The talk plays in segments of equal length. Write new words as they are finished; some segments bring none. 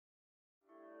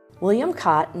William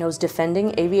Katt knows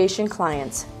defending aviation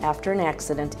clients after an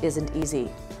accident isn't easy,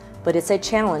 but it's a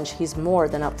challenge he's more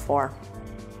than up for.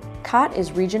 Katt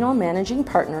is Regional Managing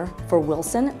Partner for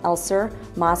Wilson, Elser,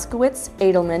 Moskowitz,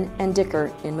 Edelman, and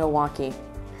Dicker in Milwaukee.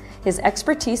 His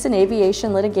expertise in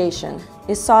aviation litigation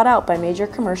is sought out by major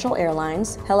commercial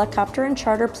airlines, helicopter and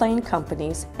charter plane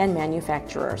companies, and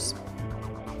manufacturers.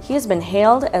 He has been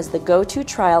hailed as the go-to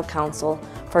trial counsel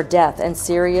for death and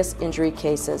serious injury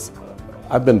cases.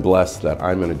 I've been blessed that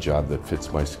I'm in a job that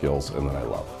fits my skills and that I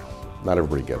love. Not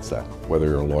everybody gets that, whether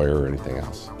you're a lawyer or anything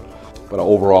else. But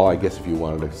overall, I guess if you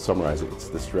wanted to summarize it, it's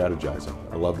the strategizing.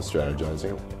 I love the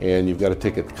strategizing. And you've got to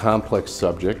take a complex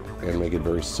subject and make it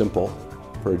very simple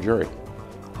for a jury.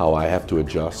 How I have to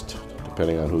adjust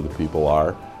depending on who the people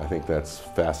are, I think that's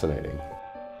fascinating.